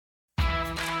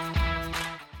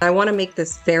I want to make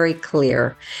this very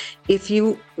clear. If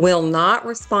you will not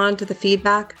respond to the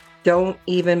feedback, don't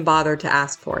even bother to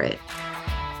ask for it.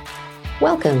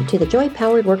 Welcome to the Joy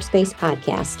Powered Workspace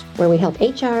podcast, where we help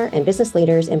HR and business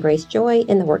leaders embrace joy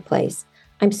in the workplace.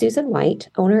 I'm Susan White,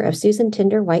 owner of Susan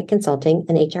Tinder White Consulting,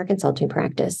 an HR consulting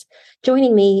practice.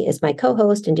 Joining me is my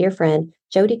co-host and dear friend,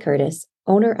 Jody Curtis,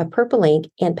 owner of Purple Ink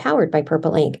and powered by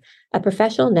Purple Ink, a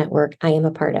professional network I am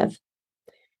a part of.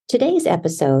 Today's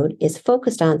episode is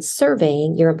focused on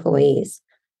surveying your employees.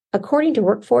 According to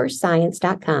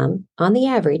WorkforceScience.com, on the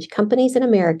average, companies in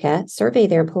America survey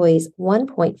their employees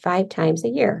 1.5 times a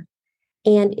year.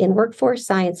 And in Workforce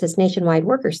Science's nationwide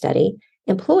worker study,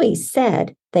 employees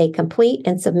said they complete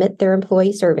and submit their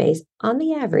employee surveys on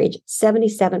the average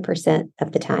 77%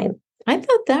 of the time. I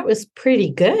thought that was pretty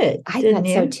good. I thought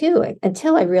so too,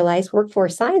 until I realized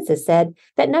Workforce Sciences said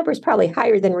that number is probably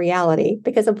higher than reality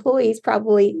because employees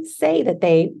probably say that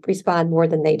they respond more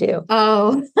than they do.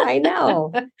 Oh, I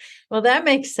know. Well, that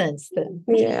makes sense then.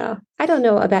 Yeah. I don't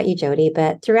know about you, Jody,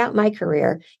 but throughout my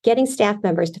career, getting staff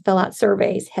members to fill out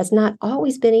surveys has not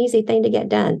always been an easy thing to get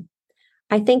done.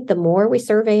 I think the more we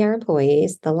survey our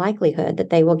employees, the likelihood that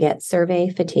they will get survey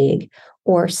fatigue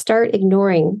or start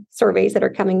ignoring surveys that are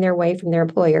coming their way from their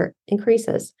employer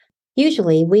increases.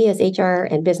 Usually, we as HR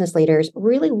and business leaders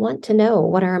really want to know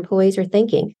what our employees are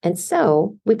thinking. And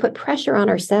so we put pressure on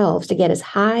ourselves to get as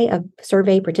high of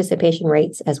survey participation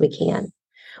rates as we can.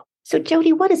 So,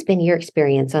 Jody, what has been your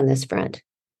experience on this front?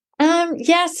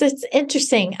 Yes, it's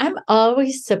interesting. I'm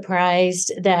always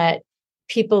surprised that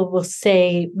people will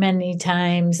say many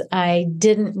times, I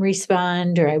didn't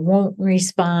respond or I won't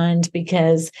respond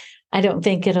because I don't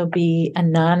think it'll be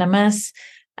anonymous.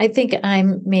 I think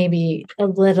I'm maybe a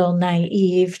little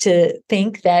naive to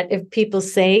think that if people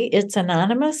say it's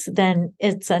anonymous, then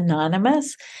it's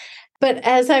anonymous. But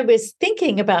as I was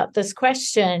thinking about this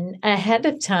question ahead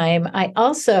of time,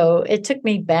 it took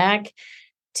me back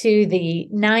to the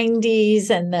 90s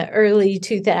and the early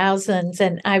 2000s.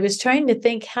 And I was trying to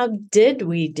think, how did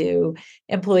we do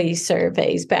employee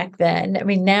surveys back then? I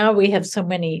mean, now we have so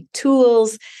many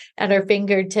tools at our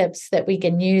fingertips that we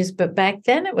can use, but back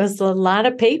then it was a lot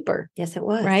of paper. Yes, it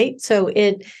was. Right? So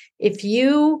if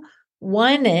you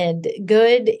wanted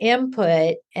good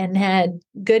input and had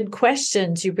good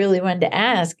questions you really wanted to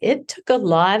ask, it took a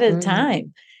lot of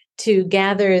time to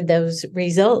gather those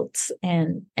results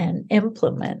and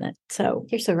implement it. So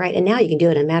you're so right. And now you can do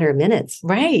it in a matter of minutes.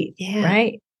 Right. Yeah.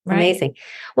 Right. Amazing.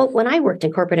 Well, when I worked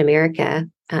in corporate America,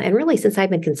 and really since I've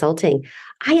been consulting,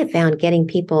 I have found getting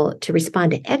people to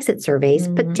respond to exit surveys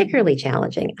particularly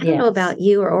challenging. I don't know about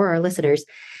you or our listeners.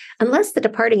 Unless the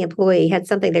departing employee had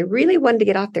something they really wanted to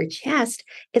get off their chest,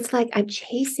 it's like I'm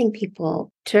chasing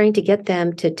people, trying to get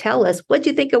them to tell us, what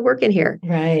do you think of working here?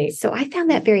 Right. So I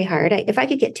found that very hard. If I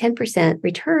could get 10%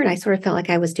 return, I sort of felt like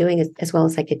I was doing as well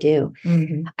as I could do.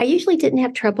 I usually didn't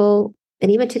have trouble. And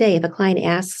even today, if a client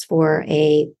asks for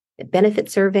a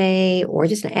benefit survey or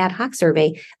just an ad hoc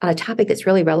survey on a topic that's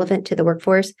really relevant to the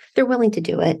workforce, they're willing to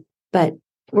do it. But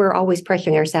we're always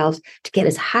pressuring ourselves to get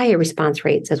as high a response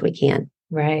rates as we can.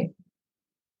 Right.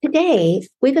 Today,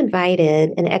 we've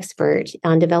invited an expert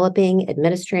on developing,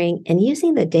 administering, and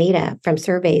using the data from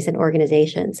surveys and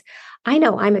organizations. I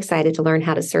know I'm excited to learn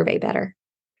how to survey better.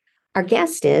 Our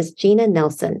guest is Gina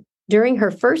Nelson. During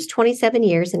her first 27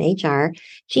 years in HR,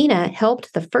 Gina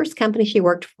helped the first company she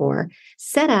worked for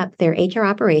set up their HR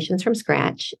operations from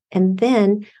scratch. And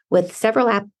then with several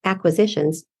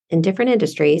acquisitions in different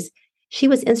industries, she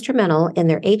was instrumental in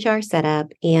their HR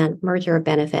setup and merger of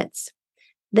benefits.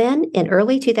 Then in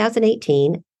early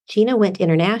 2018, Gina went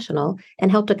international and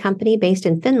helped a company based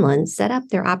in Finland set up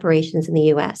their operations in the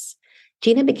U.S.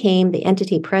 Gina became the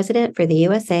entity president for the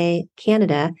USA,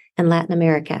 Canada, and Latin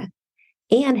America,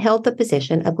 and held the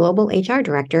position of global HR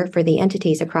director for the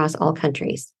entities across all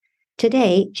countries.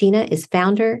 Today, Gina is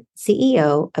founder,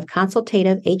 CEO of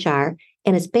Consultative HR,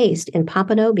 and is based in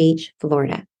Pompano Beach,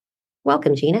 Florida.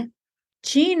 Welcome, Gina.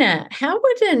 Gina, how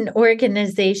would an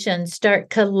organization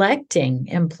start collecting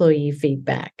employee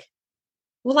feedback?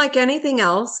 Well, like anything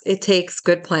else, it takes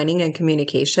good planning and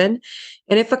communication.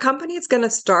 And if a company is going to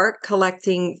start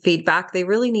collecting feedback, they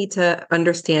really need to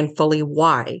understand fully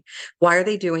why. Why are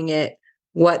they doing it?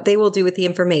 What they will do with the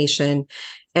information,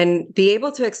 and be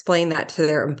able to explain that to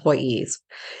their employees.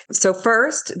 So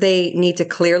first, they need to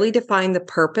clearly define the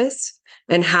purpose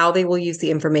and how they will use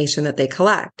the information that they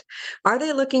collect. Are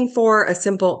they looking for a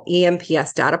simple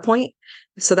EMPS data point?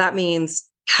 So that means,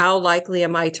 how likely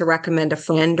am I to recommend a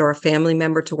friend or a family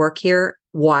member to work here?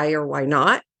 Why or why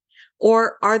not?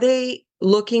 Or are they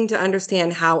looking to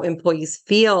understand how employees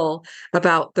feel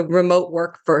about the remote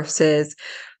work versus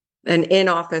an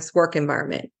in-office work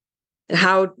environment?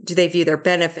 How do they view their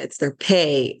benefits, their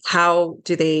pay? How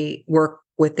do they work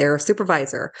with their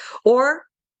supervisor? Or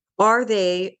are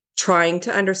they trying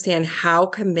to understand how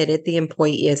committed the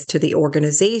employee is to the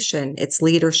organization, its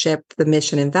leadership, the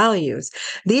mission, and values?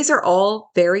 These are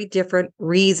all very different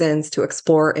reasons to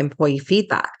explore employee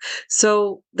feedback.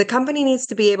 So the company needs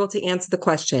to be able to answer the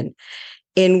question,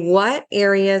 in what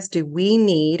areas do we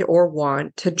need or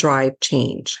want to drive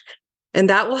change? And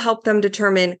that will help them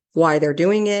determine why they're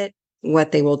doing it,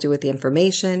 what they will do with the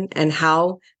information, and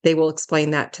how they will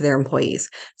explain that to their employees.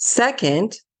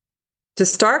 Second, to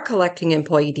start collecting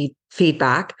employee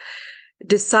feedback,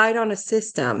 decide on a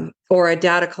system or a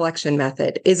data collection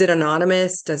method. Is it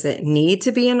anonymous? Does it need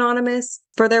to be anonymous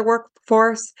for their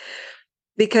workforce?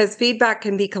 Because feedback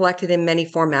can be collected in many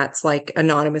formats like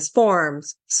anonymous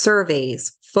forms,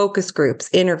 surveys, focus groups,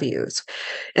 interviews.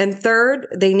 And third,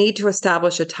 they need to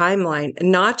establish a timeline,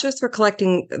 not just for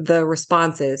collecting the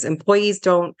responses. Employees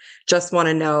don't just want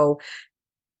to know,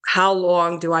 how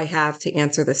long do I have to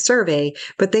answer the survey?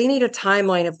 But they need a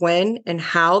timeline of when and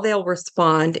how they'll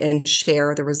respond and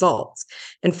share the results.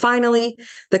 And finally,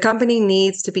 the company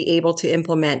needs to be able to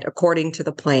implement according to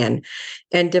the plan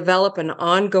and develop an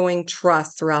ongoing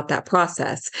trust throughout that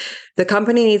process. The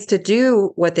company needs to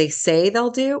do what they say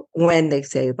they'll do when they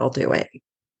say they'll do it.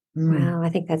 Wow, I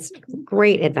think that's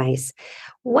great advice.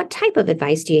 What type of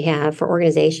advice do you have for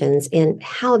organizations in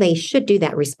how they should do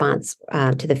that response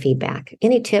to the feedback?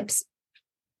 Any tips?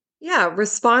 Yeah,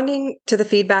 responding to the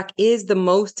feedback is the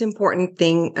most important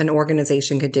thing an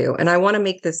organization could do. And I want to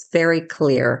make this very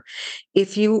clear.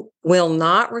 If you will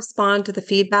not respond to the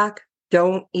feedback,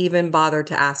 don't even bother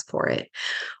to ask for it.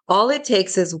 All it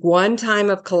takes is one time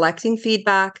of collecting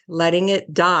feedback, letting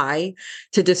it die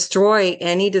to destroy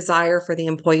any desire for the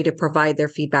employee to provide their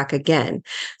feedback again.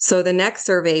 So the next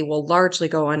survey will largely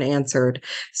go unanswered.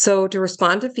 So to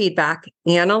respond to feedback,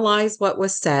 analyze what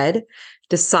was said,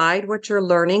 decide what you're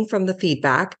learning from the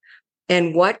feedback,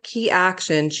 and what key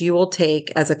actions you will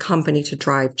take as a company to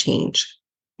drive change.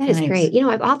 That is Nice. great.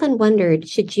 I've often wondered,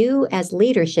 should you as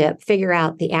leadership figure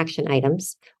out the action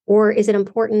items, or is it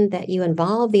important that you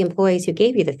involve the employees who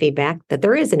gave you the feedback that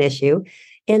there is an issue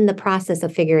in the process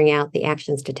of figuring out the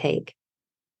actions to take?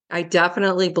 I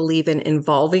definitely believe in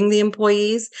involving the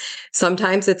employees.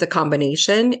 Sometimes it's a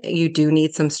combination. You do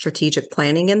need some strategic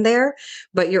planning in there,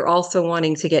 but you're also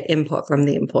wanting to get input from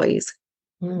the employees.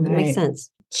 That makes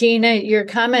sense. Gina, your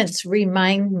comments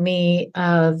remind me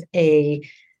of a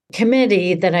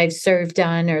committee that I've served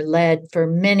on or led for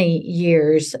many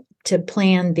years to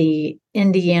plan the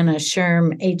Indiana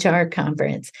SHRM HR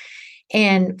conference.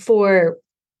 And for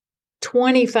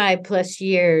 25 plus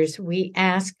years, we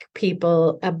asked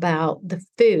people about the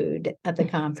food at the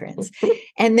conference.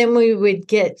 And then we would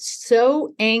get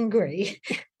so angry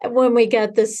when we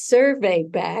got the survey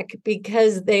back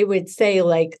because they would say,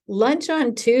 like, lunch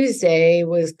on Tuesday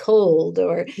was cold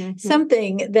or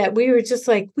something that we were just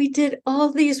like, we did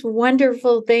all these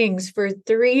wonderful things for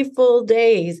 3 full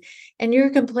days. And you're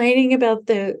complaining about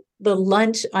the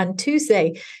lunch on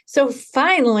Tuesday. So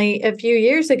finally, a few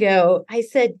years ago, I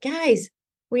said, guys,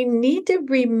 we need to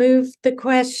remove the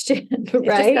question, right? It's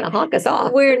just going to honk us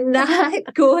off. We're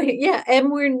not going,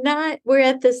 and we're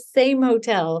at the same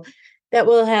hotel that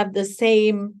will have the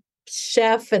same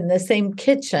chef and the same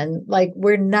kitchen. Like,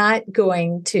 we're not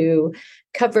going to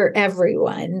cover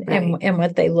everyone and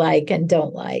what they like and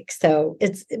don't like. So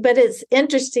it's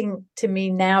interesting to me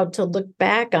now to look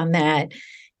back on that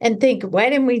and think, why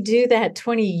didn't we do that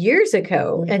 20 years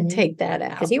ago and take that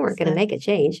out? Because you weren't going to make a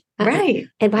change. Right.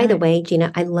 And by the way,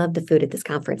 Gina, I love the food at this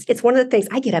conference. It's one of the things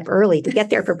I get up early to get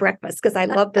there for breakfast because I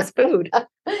love this food.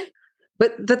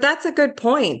 But that's a good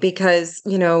point because,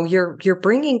 you're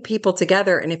bringing people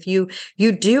together. And if you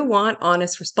do want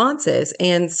honest responses,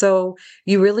 and so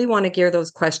you really want to gear those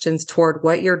questions toward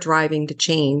what you're driving to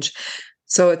change.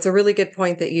 So it's a really good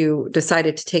point that you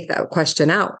decided to take that question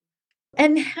out.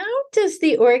 And how does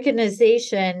the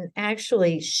organization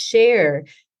actually share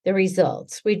the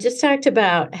results? We just talked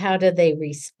about how do they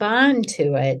respond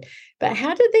to it, but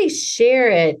how do they share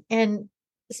it? And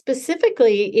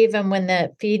specifically, even when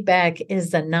the feedback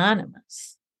is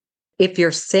anonymous. If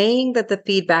you're saying that the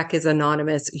feedback is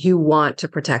anonymous, you want to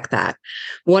protect that.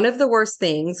 One of the worst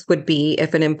things would be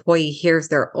if an employee hears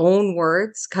their own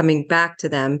words coming back to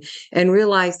them and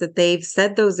realize that they've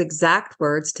said those exact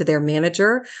words to their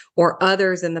manager or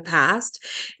others in the past,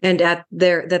 and that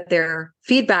their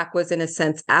feedback was in a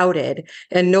sense outed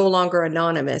and no longer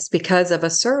anonymous because of a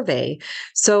survey.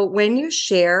 So when you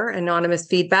share anonymous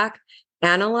feedback,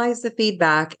 analyze the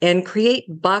feedback, and create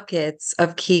buckets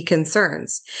of key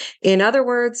concerns. In other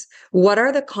words, what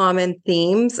are the common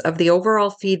themes of the overall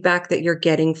feedback that you're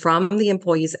getting from the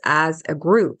employees as a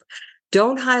group?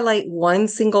 Don't highlight one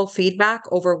single feedback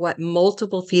over what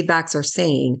multiple feedbacks are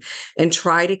saying, and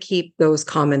try to keep those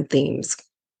common themes.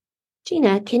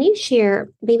 Gina, can you share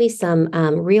maybe some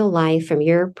real life from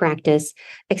your practice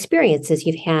experiences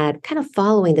you've had kind of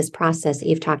following this process that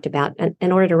you've talked about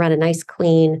in order to run a nice,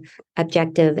 clean,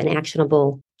 objective, and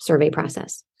actionable survey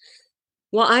process?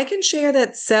 Well, I can share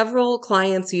that several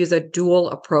clients use a dual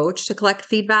approach to collect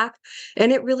feedback,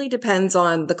 and it really depends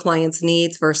on the client's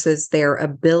needs versus their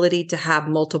ability to have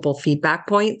multiple feedback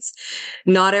points.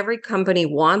 Not every company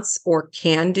wants or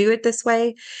can do it this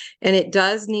way, and it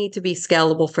does need to be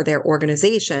scalable for their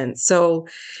organization. So,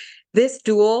 this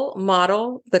dual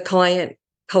model, the client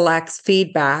collects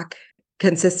feedback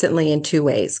consistently in two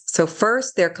ways. So,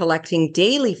 first, they're collecting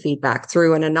daily feedback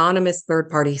through an anonymous third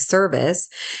party service,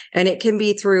 and it can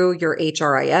be through your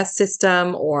HRIS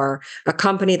system or a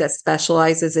company that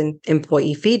specializes in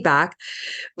employee feedback.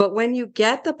 But when you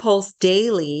get the pulse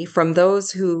daily from those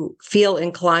who feel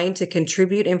inclined to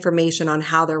contribute information on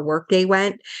how their workday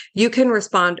went, you can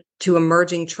respond to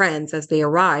emerging trends as they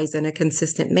arise in a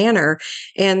consistent manner.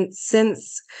 And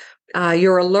since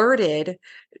you're alerted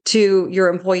to your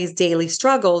employees' daily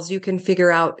struggles, you can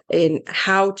figure out in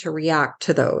how to react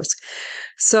to those.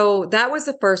 So that was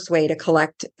the first way to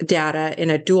collect data in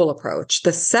a dual approach.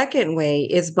 The second way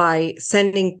is by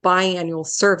sending biannual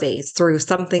surveys through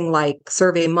something like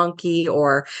SurveyMonkey,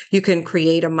 or you can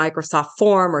create a Microsoft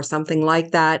form or something like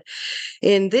that.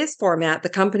 In this format, the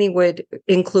company would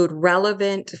include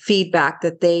relevant feedback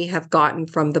that they have gotten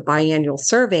from the biannual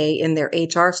survey in their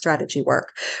HR strategy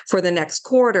work for the next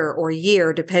quarter or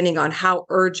year, depending on how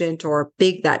urgent or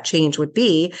big that change would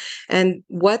be. And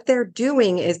what they're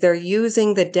doing is they're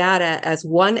using the data as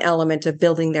one element of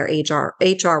building their HR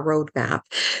roadmap.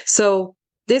 So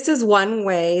this is one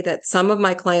way that some of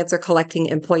my clients are collecting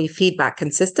employee feedback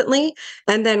consistently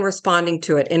and then responding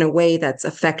to it in a way that's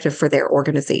effective for their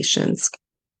organizations.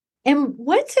 And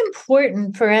what's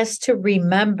important for us to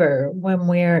remember when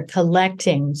we're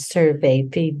collecting survey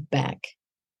feedback?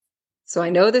 So I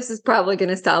know this is probably going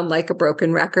to sound like a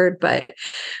broken record, but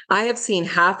I have seen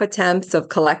half attempts of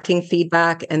collecting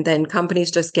feedback and then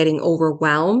companies just getting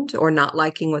overwhelmed or not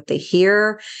liking what they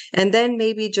hear, and then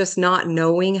maybe just not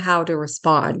knowing how to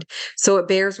respond. So it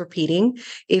bears repeating.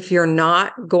 If you're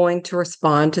not going to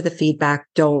respond to the feedback,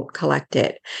 don't collect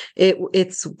it.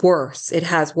 It's worse. It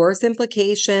has worse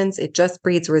implications. It just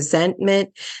breeds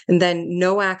resentment, and then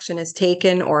no action is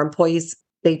taken, or employees,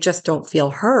 they just don't feel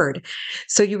heard.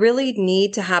 So you really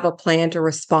need to have a plan to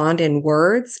respond in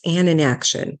words and in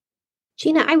action.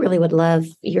 Gina, I really would love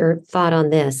your thought on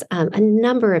this. A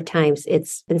number of times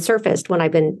it's been surfaced when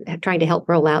I've been trying to help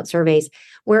roll out surveys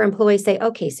where employees say,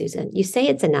 okay, Susan, you say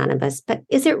it's anonymous, but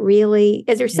is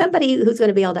there somebody who's going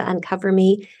to be able to uncover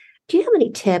me? Do you have any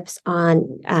tips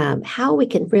on how we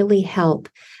can really help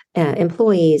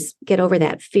employees get over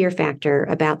that fear factor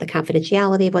about the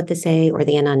confidentiality of what they say or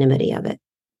the anonymity of it?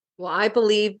 Well, I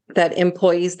believe that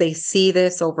employees, they see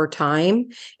this over time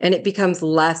and it becomes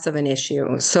less of an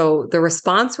issue. So the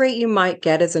response rate you might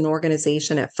get as an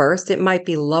organization at first, it might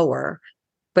be lower.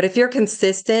 But if you're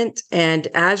consistent and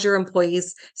as your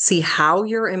employees see how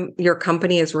your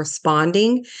company is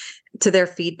responding to their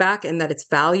feedback and that it's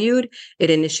valued,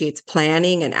 it initiates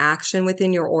planning and action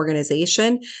within your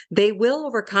organization, they will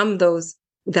overcome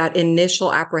that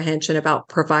initial apprehension about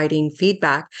providing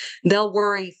feedback. They'll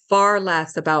worry far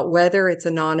less about whether it's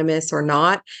anonymous or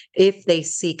not if they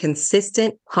see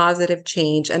consistent positive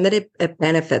change and that it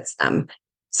benefits them.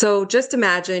 So just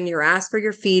imagine you're asked for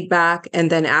your feedback,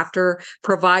 and then after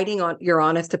providing your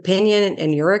honest opinion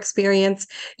and your experience,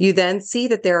 you then see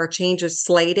that there are changes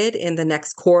slated in the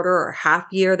next quarter or half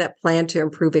year that plan to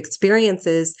improve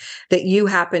experiences that you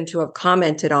happen to have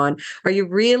commented on. Are you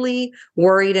really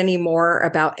worried anymore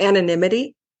about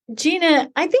anonymity?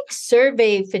 Gina, I think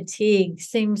survey fatigue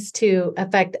seems to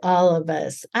affect all of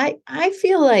us. I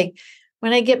feel like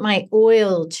when I get my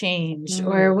oil changed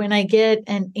or when I get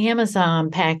an Amazon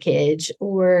package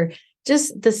or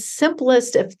just the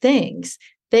simplest of things,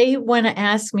 they want to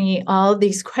ask me all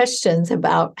these questions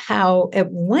about how it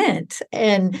went.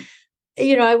 And,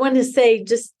 I want to say,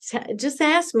 just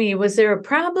ask me, was there a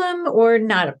problem or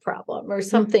not a problem or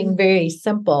something very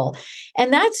simple?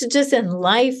 And that's just in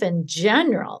life in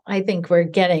general. I think we're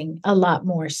getting a lot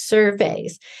more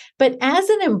surveys. But as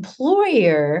an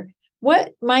employer,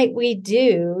 what might we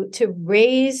do to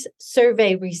raise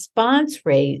survey response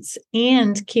rates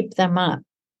and keep them up?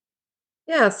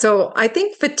 Yeah, so I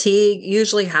think fatigue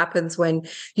usually happens when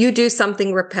you do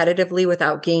something repetitively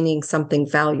without gaining something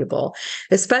valuable,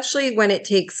 especially when it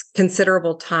takes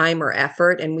considerable time or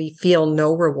effort and we feel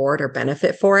no reward or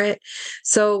benefit for it.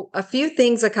 So, a few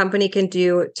things a company can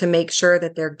do to make sure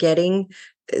that they're getting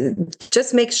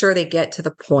just make sure they get to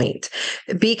the point.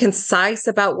 Be concise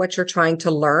about what you're trying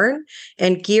to learn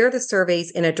and gear the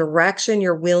surveys in a direction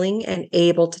you're willing and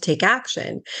able to take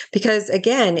action. Because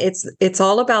again, it's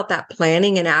all about that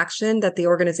planning and action that the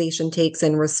organization takes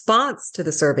in response to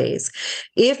the surveys.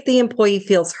 If the employee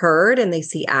feels heard and they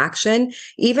see action,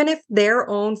 even if their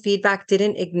own feedback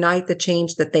didn't ignite the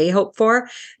change that they hope for,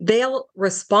 they'll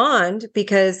respond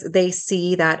because they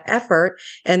see that effort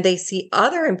and they see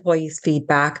other employees'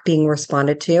 feedback being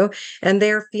responded to, and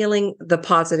they're feeling the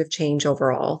positive change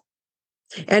overall.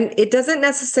 And it doesn't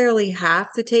necessarily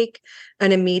have to take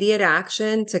an immediate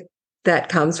action that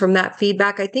comes from that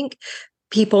feedback. I think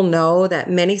people know that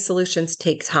many solutions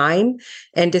take time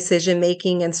and decision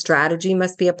making and strategy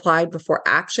must be applied before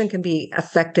action can be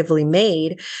effectively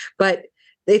made. But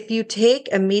if you take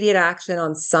immediate action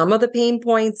on some of the pain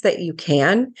points that you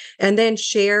can, and then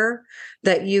share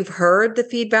that you've heard the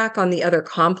feedback on the other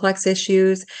complex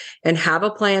issues and have a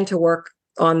plan to work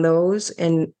on those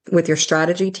and with your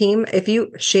strategy team, if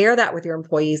you share that with your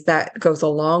employees, that goes a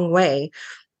long way.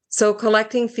 So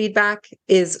collecting feedback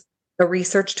is a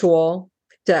research tool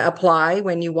to apply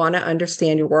when you want to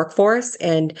understand your workforce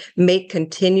and make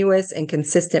continuous and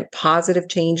consistent positive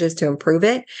changes to improve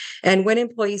it. And when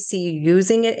employees see you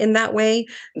using it in that way,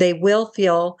 they will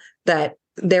feel that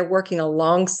they're working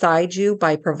alongside you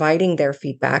by providing their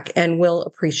feedback and will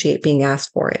appreciate being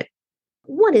asked for it.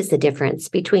 What is the difference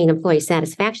between employee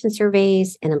satisfaction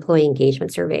surveys and employee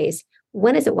engagement surveys?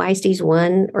 When is it wise to use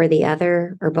one or the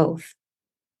other or both?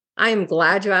 I am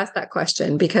glad you asked that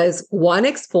question because one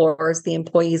explores the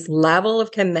employee's level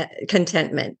of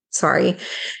contentment,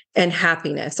 and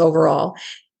happiness overall.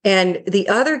 And the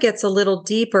other gets a little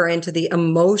deeper into the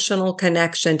emotional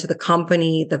connection to the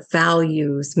company, the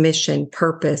values, mission,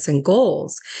 purpose, and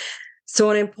goals.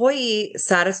 So an employee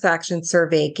satisfaction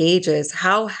survey gauges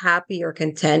how happy or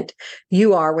content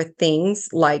you are with things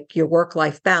like your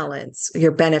work-life balance,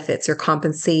 your benefits, your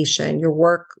compensation, your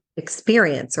work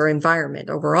experience or environment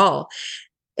overall.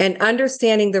 And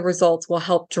understanding the results will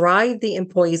help drive the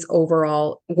employee's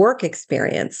overall work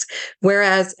experience.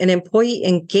 Whereas an employee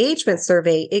engagement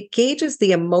survey, it gauges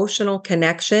the emotional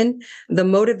connection, the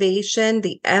motivation,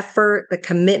 the effort, the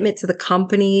commitment to the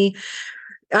company.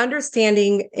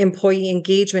 Understanding employee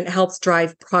engagement helps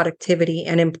drive productivity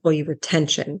and employee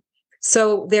retention.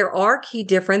 So there are key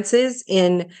differences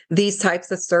in these types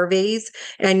of surveys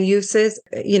and uses.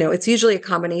 It's usually a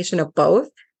combination of both.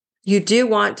 You do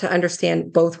want to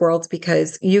understand both worlds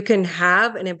because you can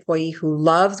have an employee who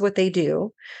loves what they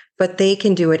do, but they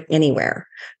can do it anywhere.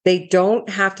 They don't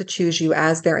have to choose you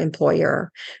as their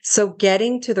employer. So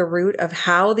getting to the root of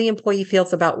how the employee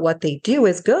feels about what they do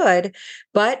is good,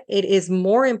 but it is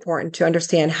more important to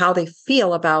understand how they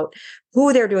feel about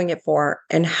who they're doing it for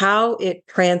and how it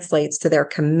translates to their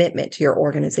commitment to your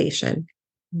organization.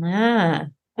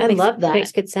 I love that.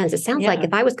 Makes good sense. It sounds like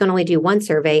if I was going to only do one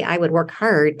survey, I would work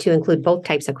hard to include both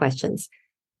types of questions.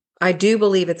 I do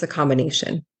believe it's a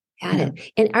combination. Got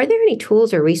it. And are there any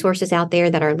tools or resources out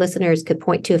there that our listeners could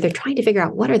point to if they're trying to figure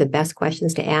out what are the best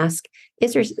questions to ask?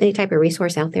 Is there any type of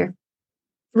resource out there?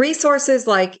 Resources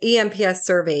like EMPS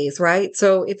surveys, right?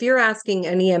 So if you're asking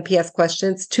an EMPS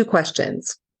questions, 2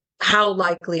 questions. How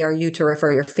likely are you to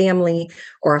refer your family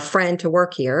or a friend to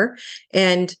work here?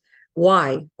 And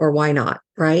why or why not,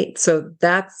 right? So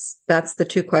that's the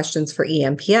 2 questions for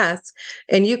EMPS.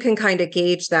 And you can kind of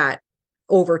gauge that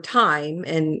over time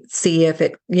and see if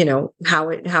it,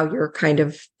 how you're kind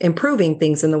of improving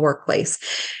things in the workplace.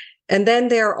 And then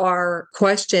there are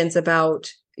questions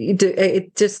about,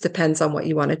 it just depends on what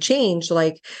you want to change.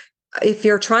 Like if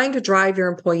you're trying to drive your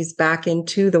employees back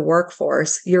into the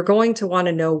workforce, you're going to want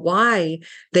to know why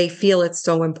they feel it's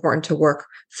so important to work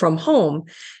from home.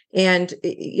 And,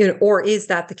 or is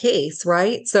that the case,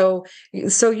 right? So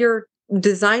you're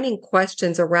designing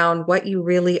questions around what you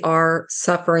really are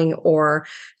suffering or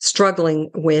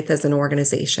struggling with as an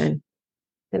organization.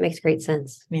 That makes great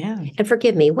sense. Yeah. And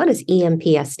forgive me, what does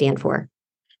EMPS stand for?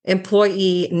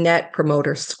 Employee Net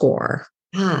Promoter Score.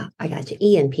 I got you.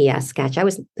 ENPS. Gotcha. I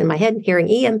was in my head hearing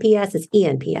EMPS is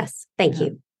ENPS. Thank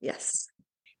you. Yes.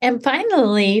 And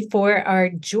finally, for our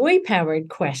joy-powered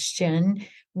question,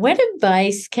 what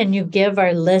advice can you give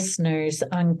our listeners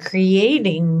on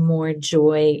creating more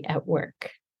joy at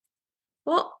work?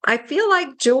 Well, I feel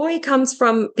like joy comes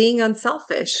from being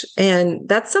unselfish. And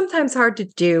that's sometimes hard to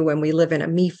do when we live in a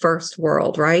me first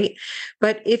world, right?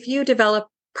 But if you develop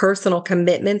personal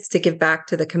commitments to give back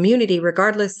to the community,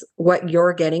 regardless what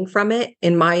you're getting from it,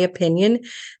 in my opinion,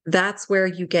 that's where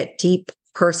you get deep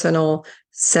personal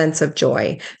sense of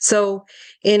joy. So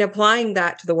in applying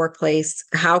that to the workplace,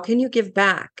 how can you give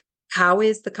back? How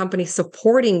is the company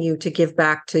supporting you to give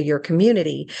back to your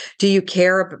community? Do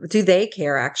they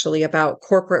care actually about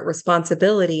corporate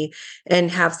responsibility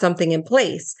and have something in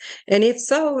place? And if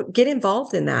so, get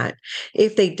involved in that.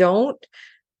 If they don't,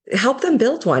 help them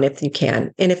build one if you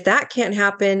can. And if that can't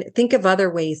happen, think of other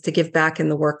ways to give back in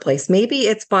the workplace. Maybe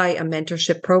it's by a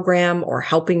mentorship program or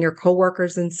helping your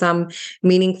coworkers in some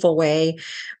meaningful way.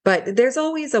 But there's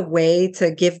always a way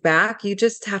to give back. You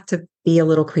just have to be a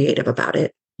little creative about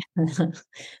it.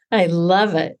 I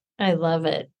love it. I love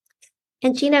it.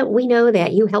 And Gina, we know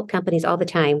that you help companies all the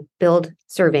time build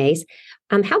surveys.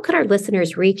 How could our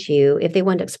listeners reach you if they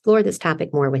want to explore this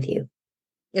topic more with you?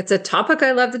 It's a topic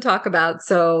I love to talk about.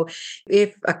 So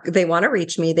if they want to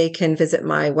reach me, they can visit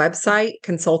my website,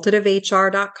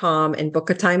 consultativehr.com, and book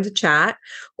a time to chat,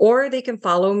 or they can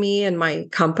follow me and my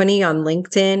company on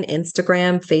LinkedIn,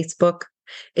 Instagram, Facebook.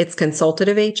 It's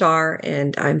Consultative HR,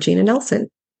 and I'm Gina Nelson.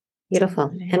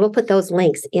 Beautiful. And we'll put those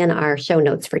links in our show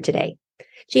notes for today.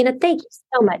 Gina, thank you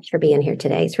so much for being here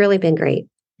today. It's really been great.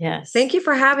 Yes. Thank you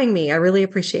for having me. I really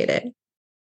appreciate it.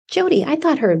 Jody, I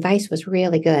thought her advice was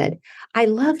really good. I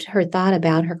loved her thought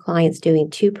about her clients doing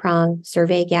two-pronged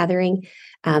survey gathering,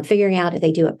 figuring out if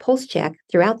they do a pulse check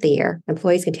throughout the year.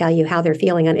 Employees can tell you how they're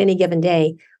feeling on any given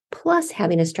day, plus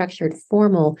having a structured,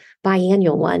 formal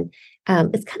biannual one.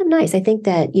 It's kind of nice. I think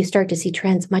that you start to see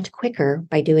trends much quicker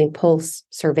by doing pulse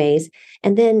surveys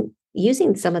and then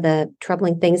using some of the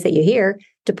troubling things that you hear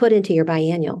to put into your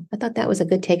biannual. I thought that was a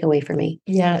good takeaway for me.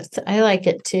 Yes, I like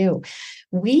it too.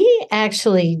 We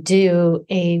actually do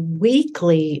a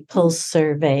weekly pulse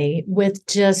survey with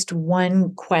just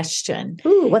one question.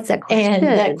 Ooh, what's that question? And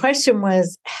that question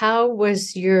was, how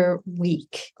was your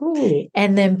week? Ooh.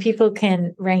 And then people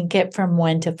can rank it from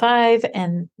 1 to 5,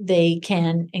 and they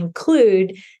can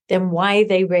include then why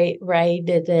they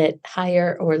rated it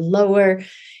higher or lower.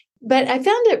 But I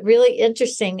found it really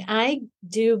interesting. I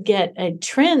do get a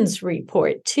trends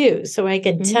report too, so I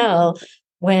can tell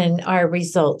when our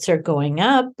results are going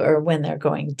up or when they're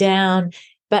going down,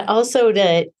 but also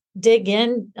to dig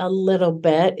in a little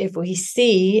bit if we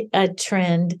see a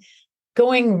trend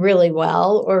going really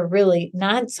well or really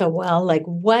not so well, like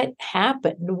what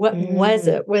happened? What was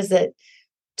it? Was it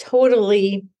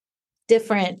totally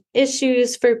different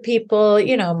issues for people?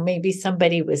 You know, maybe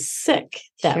somebody was sick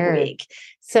that week.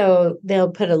 So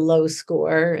they'll put a low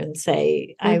score and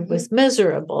say, I was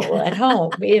miserable at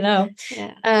home, you know.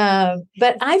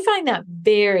 But I find that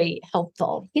very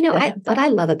helpful. You know, what I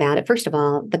love about it, first of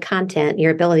all, the content,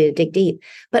 your ability to dig deep.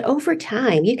 But over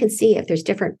time, you can see if there's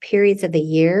different periods of the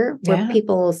year where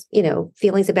people's, you know,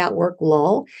 feelings about work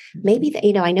lull. Maybe,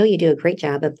 you know, I know you do a great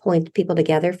job of pulling people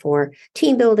together for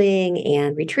team building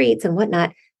and retreats and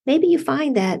whatnot. Maybe you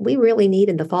find that we really need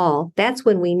in the fall. That's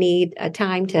when we need a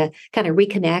time to kind of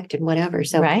reconnect and whatever.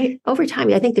 So over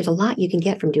time, I think there's a lot you can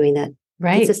get from doing that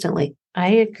consistently. I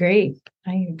agree.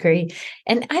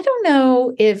 And I don't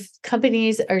know if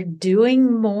companies are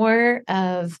doing more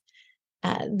of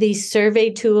these survey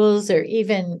tools or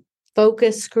even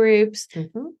focus groups.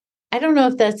 I don't know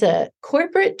if that's a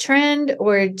corporate trend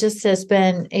or it just has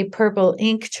been a purple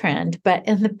ink trend. But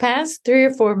in the past 3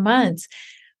 or 4 months,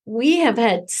 we have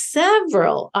had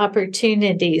several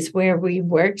opportunities where we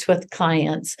worked with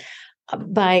clients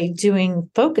by doing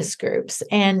focus groups,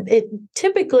 and it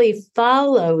typically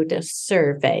followed a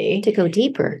survey to go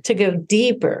deeper.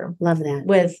 Love that.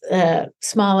 With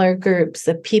smaller groups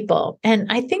of people. And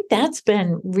I think that's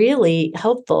been really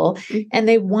helpful. And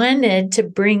they wanted to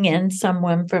bring in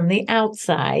someone from the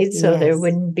outside so there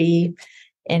wouldn't be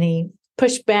any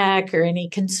pushback or any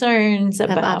concerns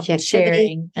about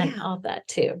sharing and all that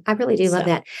too. I really do love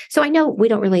that. So I know we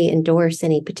don't really endorse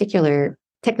any particular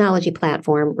technology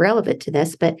platform relevant to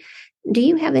this, but do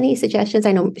you have any suggestions?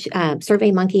 I know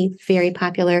SurveyMonkey, very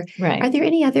popular. Right. Are there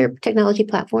any other technology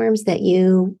platforms that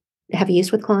you have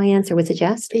used with clients or would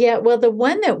suggest? Yeah, well, the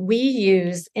one that we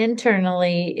use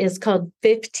internally is called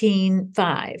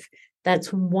 15-5. That's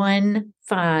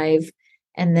 1-5.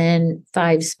 And then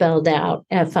 5 spelled out,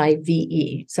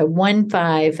 FIVE. So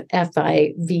 1-5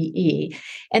 FIVE.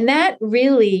 And that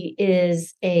really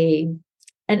is an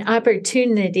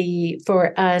opportunity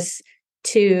for us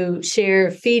to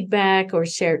share feedback or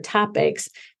share topics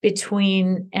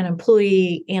between an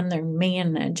employee and their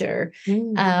manager.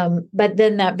 But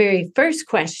then that very first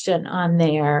question on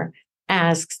there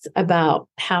asks about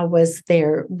how was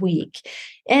their week.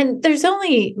 And there's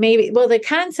only the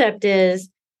concept is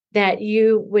that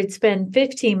you would spend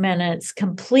 15 minutes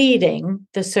completing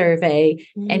the survey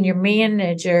and your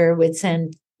manager would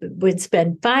spend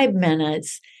 5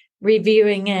 minutes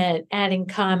reviewing it, adding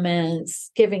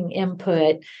comments, giving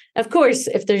input. Of course,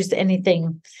 if there's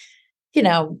anything,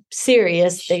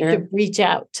 serious, they could reach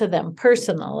out to them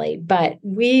personally. But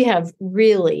we have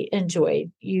really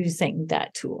enjoyed using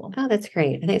that tool. Oh, that's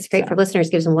great. I think it's great for listeners.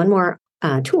 Gives them one more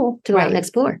tool to go out and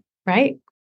explore. Right.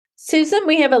 Susan,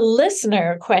 we have a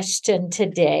listener question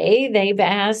today. They've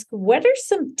asked, what are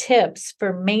some tips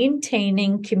for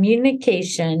maintaining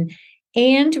communication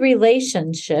and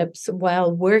relationships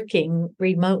while working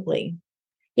remotely?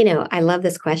 I love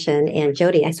this question. And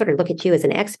Jody, I sort of look at you as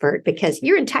an expert because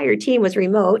your entire team was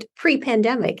remote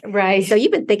pre-pandemic. Right. So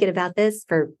you've been thinking about this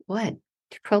for what,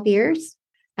 12 years?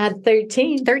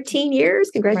 13. 13 years.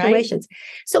 Congratulations. Right.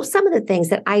 So some of the things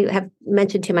that I have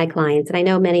mentioned to my clients, and I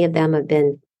know many of them have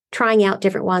been trying out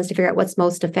different ones to figure out what's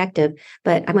most effective,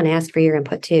 but I'm going to ask for your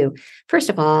input too. First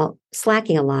of all,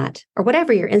 slacking a lot or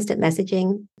whatever your instant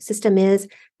messaging system is,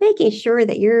 making sure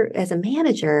that you're, as a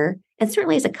manager and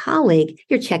certainly as a colleague,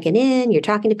 you're checking in, you're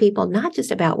talking to people, not just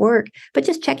about work, but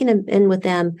just checking in with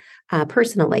them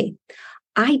personally.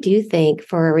 I do think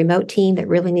for a remote team that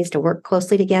really needs to work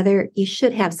closely together, you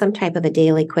should have some type of a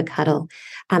daily quick huddle.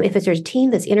 If there's a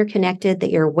team that's interconnected, that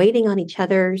you're waiting on each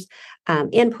other's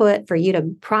input for you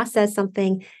to process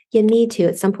something, you need to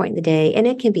at some point in the day. And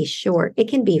it can be short. It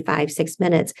can be 5-6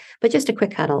 minutes, but just a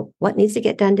quick huddle. What needs to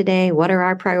get done today? What are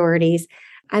our priorities?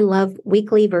 I love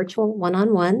weekly virtual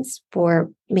one-on-ones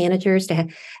for managers to at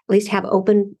least have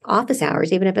open office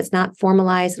hours, even if it's not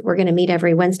formalized. We're going to meet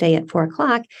every Wednesday at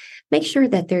 4:00. Make sure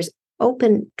that there's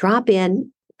open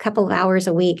drop-in a couple of hours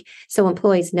a week so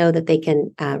employees know that they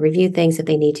can review things if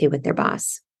they need to with their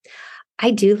boss.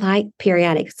 I do like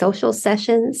periodic social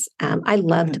sessions. I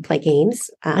love to play games.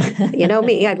 You know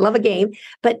me, I love a game.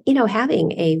 But,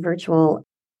 having a virtual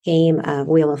game of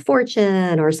Wheel of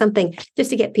Fortune or something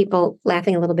just to get people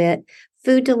laughing a little bit.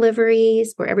 Food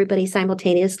deliveries where everybody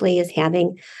simultaneously is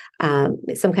having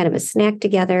some kind of a snack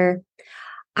together.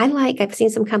 I've seen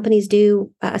some companies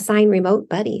do assign remote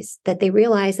buddies that they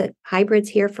realize that hybrid's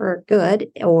here for good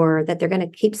or that they're going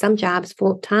to keep some jobs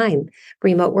full-time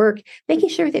remote work, making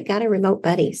sure they've got a remote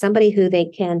buddy, somebody who they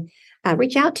can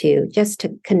reach out to just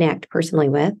to connect personally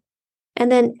with.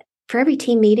 And then for every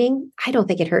team meeting, I don't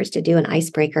think it hurts to do an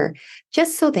icebreaker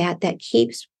just so that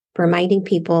keeps reminding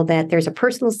people that there's a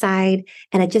personal side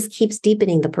and it just keeps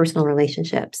deepening the personal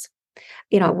relationships.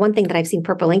 One thing that I've seen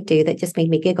Purple Ink do that just made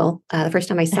me giggle the first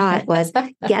time I saw it was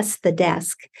guess the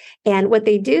desk. And what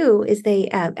they do is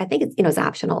I think it's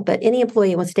optional, but any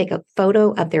employee wants to take a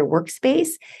photo of their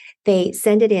workspace. They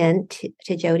send it in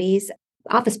to Jody's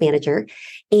office manager,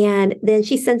 and then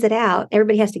she sends it out.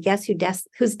 Everybody has to guess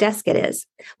whose desk it is.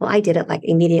 Well, I did it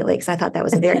immediately because I thought that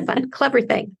was a very fun, clever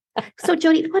thing. So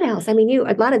Jody, what else? I mean,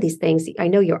 a lot of these things I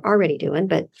know you're already doing,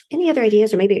 but any other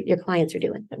ideas or maybe your clients are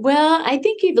doing? Well, I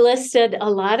think you've listed a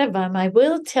lot of them. I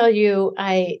will tell you,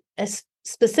 I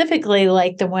specifically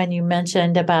like the one you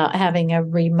mentioned about having a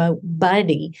remote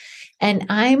buddy. And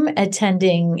I'm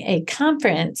attending a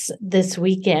conference this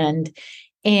weekend,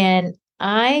 and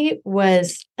I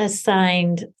was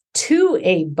assigned to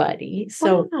a buddy.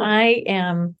 So wow. I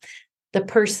am the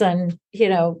person,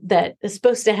 that is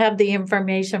supposed to have the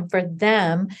information for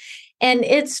them. And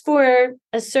it's for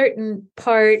a certain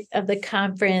part of the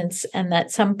conference and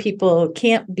that some people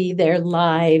can't be there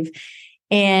live.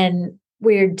 And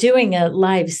we're doing a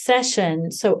live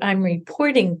session. So I'm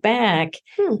reporting back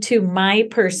to my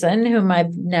person whom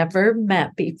I've never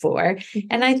met before.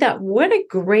 And I thought, what a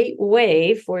great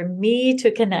way for me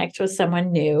to connect with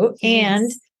someone new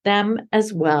and them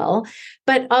as well.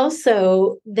 But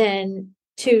also then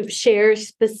to share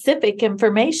specific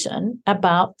information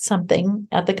about something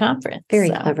at the conference. Very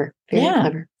clever. Very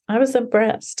clever. I was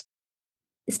impressed.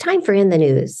 It's time for In the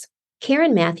News.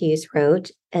 Karen Matthews wrote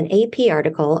an AP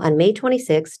article on May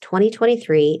 26,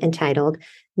 2023, entitled,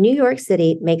 New York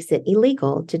City Makes It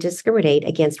Illegal to Discriminate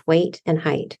Against Weight and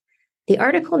Height. The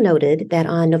article noted that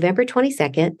on November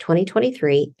 22nd,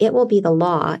 2023, it will be the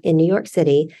law in New York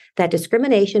City that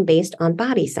discrimination based on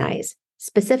body size,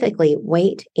 specifically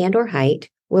weight and or height,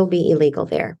 will be illegal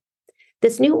there.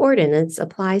 This new ordinance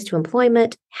applies to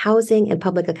employment, housing, and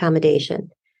public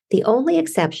accommodation. The only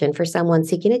exception for someone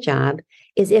seeking a job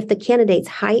is if the candidate's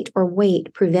height or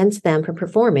weight prevents them from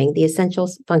performing the essential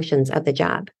functions of the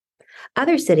job.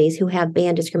 Other cities who have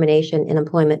banned discrimination in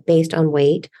employment based on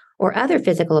weight or other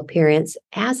physical appearance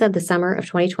as of the summer of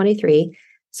 2023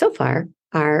 so far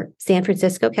are San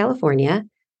Francisco, California,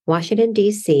 Washington,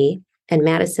 D.C., and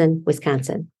Madison,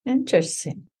 Wisconsin.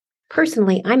 Interesting.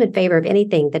 Personally, I'm in favor of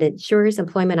anything that ensures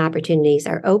employment opportunities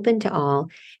are open to all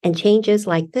and changes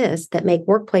like this that make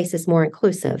workplaces more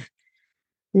inclusive.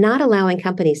 Not allowing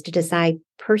companies to decide a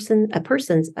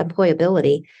person's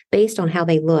employability based on how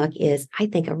they look is, I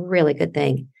think, a really good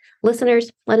thing.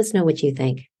 Listeners, let us know what you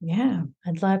think. Yeah,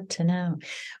 I'd love to know.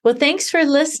 Well, thanks for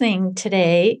listening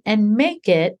today, and make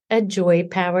it a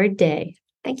joy-powered day.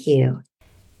 Thank you.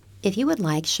 If you would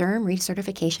like SHRM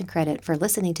recertification credit for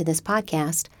listening to this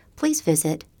podcast, please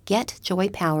visit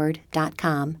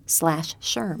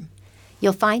getjoypowered.com/SHRM.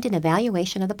 You'll find an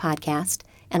evaluation of the podcast,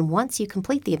 and once you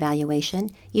complete the evaluation,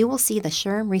 you will see the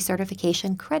SHRM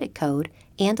recertification credit code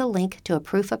and a link to a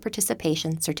proof of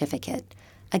participation certificate.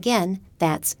 Again,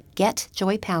 that's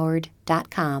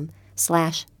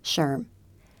getjoypowered.com/SHRM.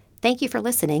 Thank you for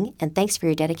listening, and thanks for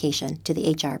your dedication to the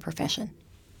HR profession.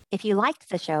 If you liked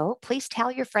the show, please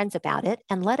tell your friends about it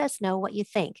and let us know what you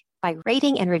think by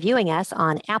rating and reviewing us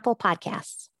on Apple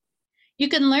Podcasts. You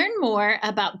can learn more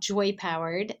about Joy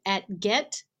Powered at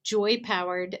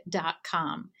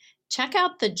getjoypowered.com. Check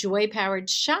out the Joy Powered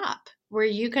shop, where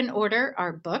you can order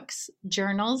our books,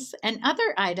 journals, and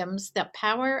other items that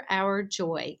power our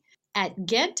joy at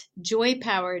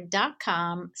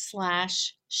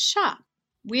getjoypowered.com/shop.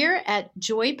 We're at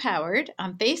Joy Powered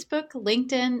on Facebook,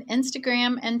 LinkedIn,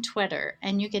 Instagram, and Twitter,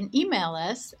 and you can email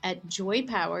us at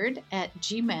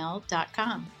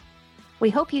joypowered@gmail.com.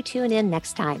 We hope you tune in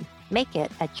next time. Make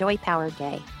it a joy-powered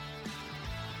day.